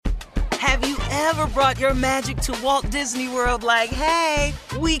Have you ever brought your magic to Walt Disney World like, hey,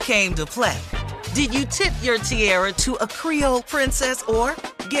 we came to play? Did you tip your tiara to a Creole princess or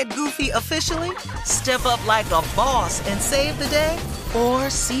get goofy officially? Step up like a boss and save the day? Or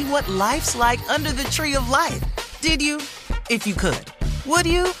see what life's like under the tree of life? Did you? If you could. Would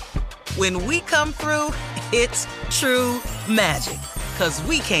you? When we come through, it's true magic. 'Cause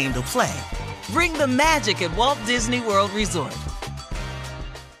we came to play. Bring the magic at Walt Disney World Resort.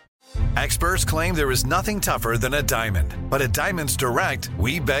 Experts claim there is nothing tougher than a diamond. But at Diamonds Direct,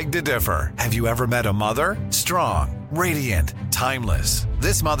 we beg to differ. Have you ever met a mother? Strong, radiant, timeless.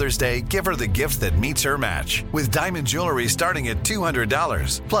 This Mother's Day, give her the gift that meets her match. With diamond jewelry starting at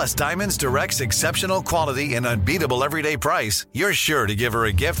 $200. Plus Diamonds Direct's exceptional quality and unbeatable everyday price, you're sure to give her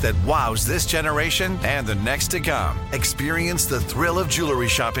a gift that wows this generation and the next to come. Experience the thrill of jewelry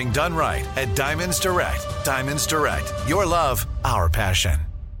shopping done right at Diamonds Direct. Diamonds Direct. Your love, our passion.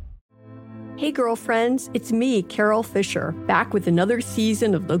 Hey girlfriends, it's me, Carol Fisher, back with another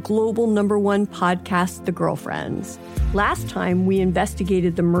season of the global #1 podcast, The Girlfriends. Last time, we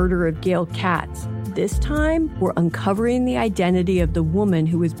investigated the murder of Gail Katz. This time, we're uncovering the identity of the woman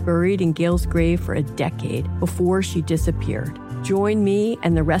who was buried in Gail's grave for a decade before she disappeared. Join me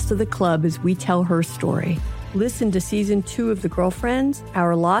and the rest of the club as we tell her story. Listen to Season 2 of The Girlfriends,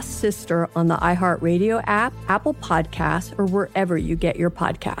 Our Lost Sister on the iHeartRadio app, Apple Podcasts, or wherever you get your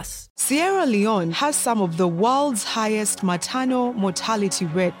podcasts. Sierra Leone has some of the world's highest maternal mortality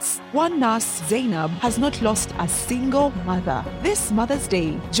rates. One nurse, Zainab, has not lost a single mother. This Mother's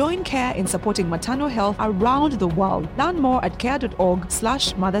Day, join CARE in supporting maternal health around the world. Learn more at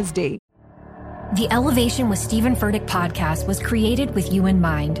care.org/Mother's Day. The Elevation with Stephen Furtick podcast was created with you in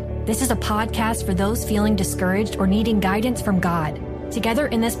mind. This is a podcast for those feeling discouraged or needing guidance from God. Together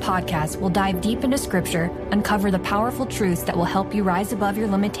in this podcast, we'll dive deep into Scripture, uncover the powerful truths that will help you rise above your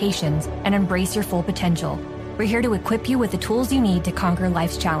limitations and embrace your full potential. We're here to equip you with the tools you need to conquer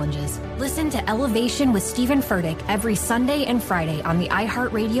life's challenges. Listen to Elevation with Stephen Furtick every Sunday and Friday on the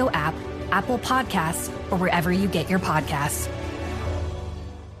iHeartRadio app, Apple Podcasts, or wherever you get your podcasts.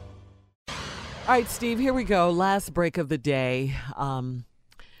 All right, Steve, here we go. Last break of the day.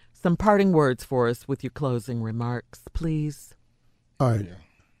 Some parting words for us with your closing remarks, please. All right.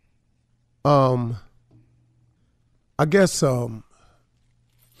 I guess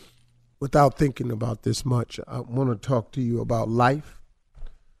without thinking about this much, I want to talk to you about life,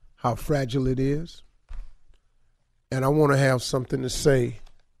 how fragile it is. And I want to have something to say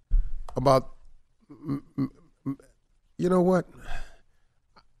about, you know what?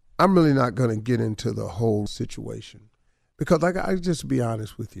 I'm really not going to get into the whole situation because I just be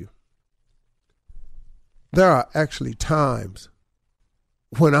honest with you. There are actually times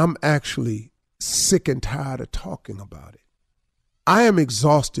when I'm actually sick and tired of talking about it. I am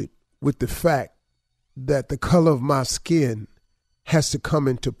exhausted with the fact that the color of my skin has to come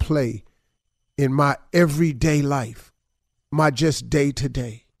into play in my everyday life, my just day to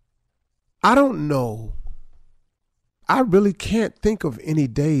day. I don't know. I really can't think of any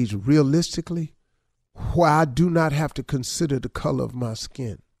days realistically where I do not have to consider the color of my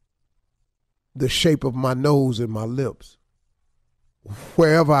skin, the shape of my nose and my lips.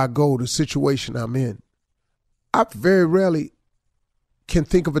 Wherever I go, the situation I'm in. I very rarely can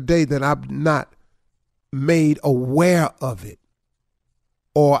think of a day that I'm not made aware of it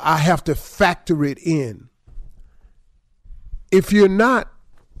or I have to factor it in. If you're not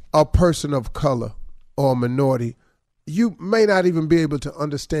a person of color or a minority, you may not even be able to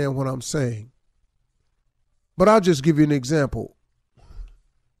understand what I'm saying. But I'll just give you an example.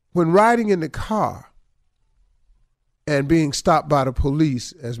 When riding in the car and being stopped by the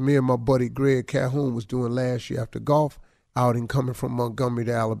police, as me and my buddy Greg Calhoun was doing last year after golf outing coming from Montgomery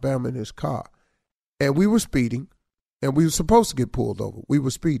to Alabama in his car. And we were speeding, and we were supposed to get pulled over. We were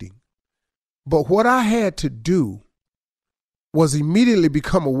speeding. But what I had to do was immediately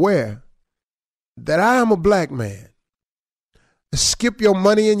become aware that I am a black man. Skip your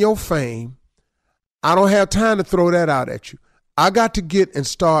money and your fame. I don't have time to throw that out at you. I got to get and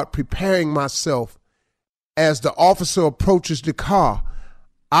start preparing myself as the officer approaches the car.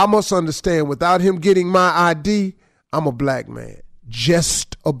 I must understand without him getting my ID, I'm a black man,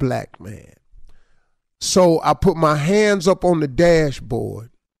 just a black man. So I put my hands up on the dashboard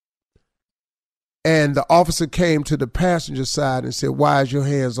and the officer came to the passenger side and said, "Why is your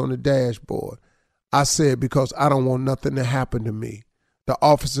hands on the dashboard?" I said, "Because I don't want nothing to happen to me." The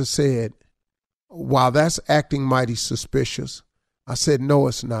officer said, "Wow, that's acting mighty suspicious." I said, "No,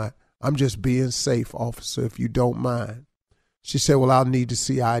 it's not. I'm just being safe, officer, if you don't mind." She said, "Well, I'll need to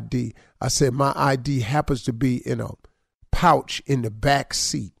see ID." I said, "My ID happens to be in a pouch in the back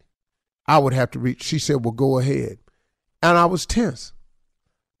seat." I would have to reach. She said, well, go ahead. And I was tense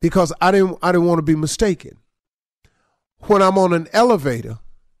because I didn't want to be mistaken. When I'm on an elevator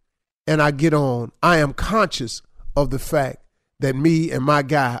and I get on, I am conscious of the fact that me and my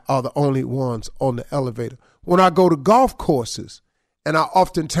guy are the only ones on the elevator. When I go to golf courses, and I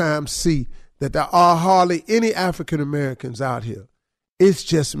oftentimes see that there are hardly any African Americans out here, it's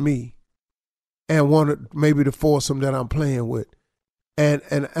just me and maybe the foursome that I'm playing with. And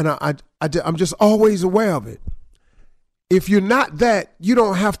I'm just always aware of it. If you're not that, you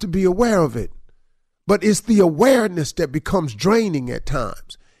don't have to be aware of it. But it's the awareness that becomes draining at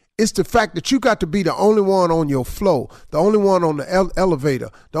times. It's the fact that you got to be the only one on your floor, the only one on the elevator,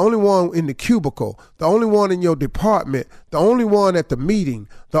 the only one in the cubicle, the only one in your department, the only one at the meeting,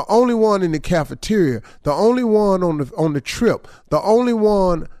 the only one in the cafeteria, the only one on the trip, the only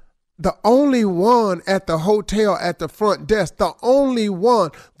one at the hotel at the front desk, the only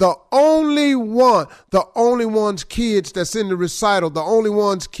one's kids that's in the recital, the only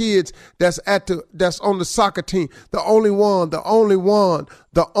one's kids that's on the soccer team, the only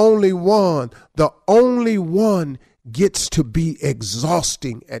one gets to be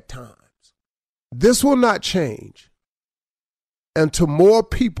exhausting at times. This will not change until more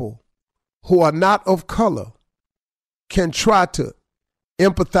people who are not of color can try to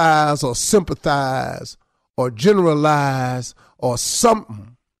empathize or sympathize or generalize or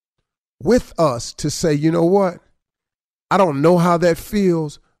something with us to say, you know what? I don't know how that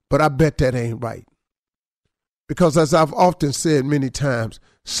feels, but I bet that ain't right. Because as I've often said many times,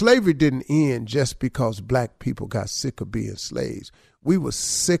 slavery didn't end just because black people got sick of being slaves. We were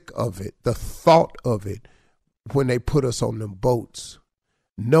sick of it, the thought of it, when they put us on them boats.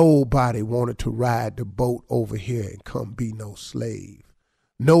 Nobody wanted to ride the boat over here and come be no slave.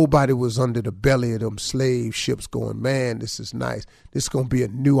 Nobody was under the belly of them slave ships going, man, this is nice. This is going to be a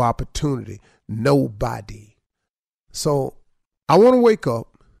new opportunity. Nobody. So I want to wake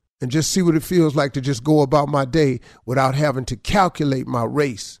up and just see what it feels like to just go about my day without having to calculate my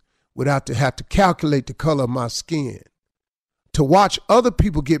race, without to have to calculate the color of my skin. To watch other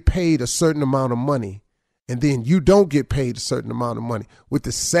people get paid a certain amount of money and then you don't get paid a certain amount of money with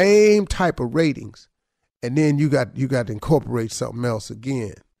the same type of ratings. And then you got to incorporate something else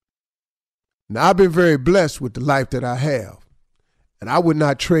again. Now, I've been very blessed with the life that I have, and I would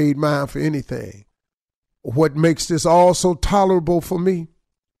not trade mine for anything. What makes this all so tolerable for me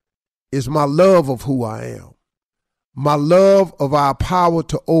is my love of who I am, my love of our power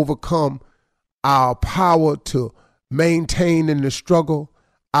to overcome, our power to maintain in the struggle,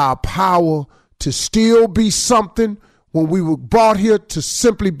 our power to still be something when we were brought here to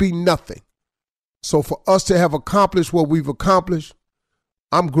simply be nothing. So for us to have accomplished what we've accomplished,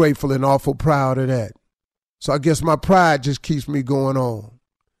 I'm grateful and awful proud of that. So I guess my pride just keeps me going on.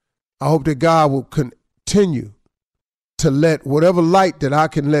 I hope that God will continue to let whatever light that I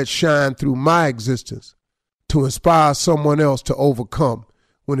can let shine through my existence to inspire someone else to overcome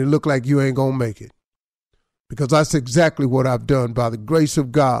when it look like you ain't gonna make it. Because that's exactly what I've done. By the grace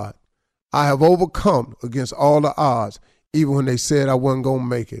of God, I have overcome against all the odds, even when they said I wasn't gonna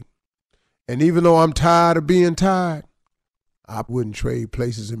make it. And even though I'm tired of being tired, I wouldn't trade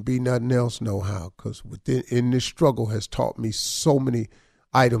places and be nothing else no how, because in this struggle has taught me so many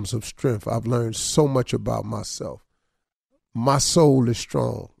items of strength. I've learned so much about myself. My soul is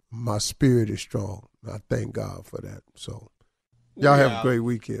strong. My spirit is strong. I thank God for that. So y'all have a great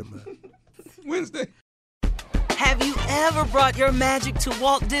weekend, man. Wednesday. Have you ever brought your magic to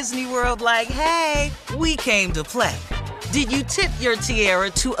Walt Disney World like, hey, we came to play? Did you tip your tiara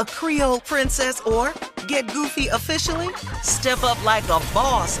to a Creole princess or get goofy officially? Step up like a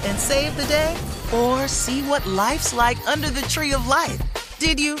boss and save the day? Or see what life's like under the tree of life?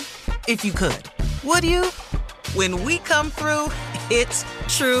 Did you? If you could. Would you? When we come through, it's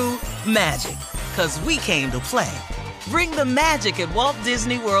true magic. 'Cause we came to play. Bring the magic at Walt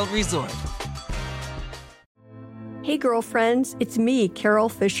Disney World Resort. Hey girlfriends, it's me, Carol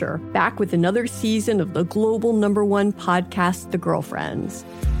Fisher, back with another season of the global #1 podcast, The Girlfriends.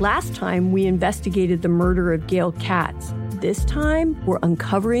 Last time, we investigated the murder of Gail Katz. This time, we're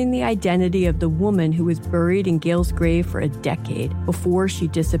uncovering the identity of the woman who was buried in Gail's grave for a decade before she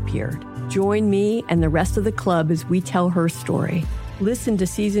disappeared. Join me and the rest of the club as we tell her story. Listen to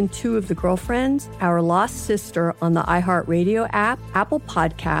Season 2 of The Girlfriends, Our Lost Sister on the iHeartRadio app, Apple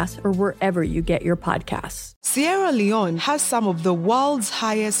Podcasts, or wherever you get your podcasts. Sierra Leone has some of the world's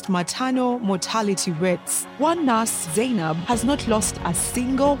highest maternal mortality rates. One nurse, Zainab, has not lost a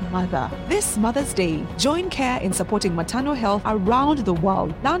single mother. This Mother's Day, join CARE in supporting maternal health around the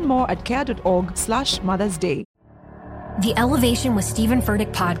world. Learn more at care.org/Mother's Day. The Elevation with Stephen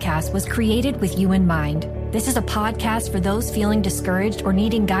Furtick podcast was created with you in mind. This is a podcast for those feeling discouraged or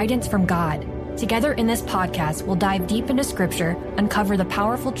needing guidance from God. Together in this podcast, we'll dive deep into Scripture, uncover the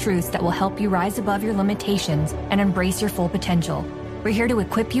powerful truths that will help you rise above your limitations and embrace your full potential. We're here to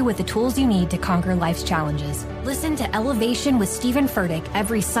equip you with the tools you need to conquer life's challenges. Listen to Elevation with Stephen Furtick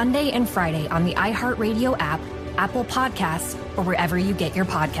every Sunday and Friday on the iHeartRadio app, Apple Podcasts, or wherever you get your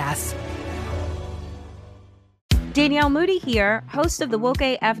podcasts. Danielle Moody here, host of the Woke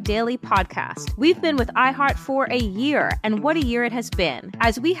AF Daily podcast. We've been with iHeart for a year, and what a year it has been.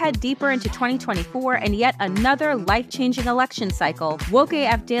 As we head deeper into 2024 and yet another life-changing election cycle, Woke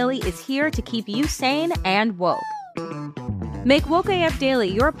AF Daily is here to keep you sane and woke. Make Woke AF Daily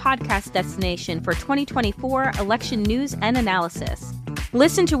your podcast destination for 2024 election news and analysis.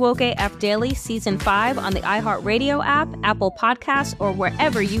 Listen to Woke AF Daily Season 5 on the iHeartRadio app, Apple Podcasts, or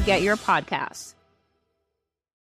wherever you get your podcasts.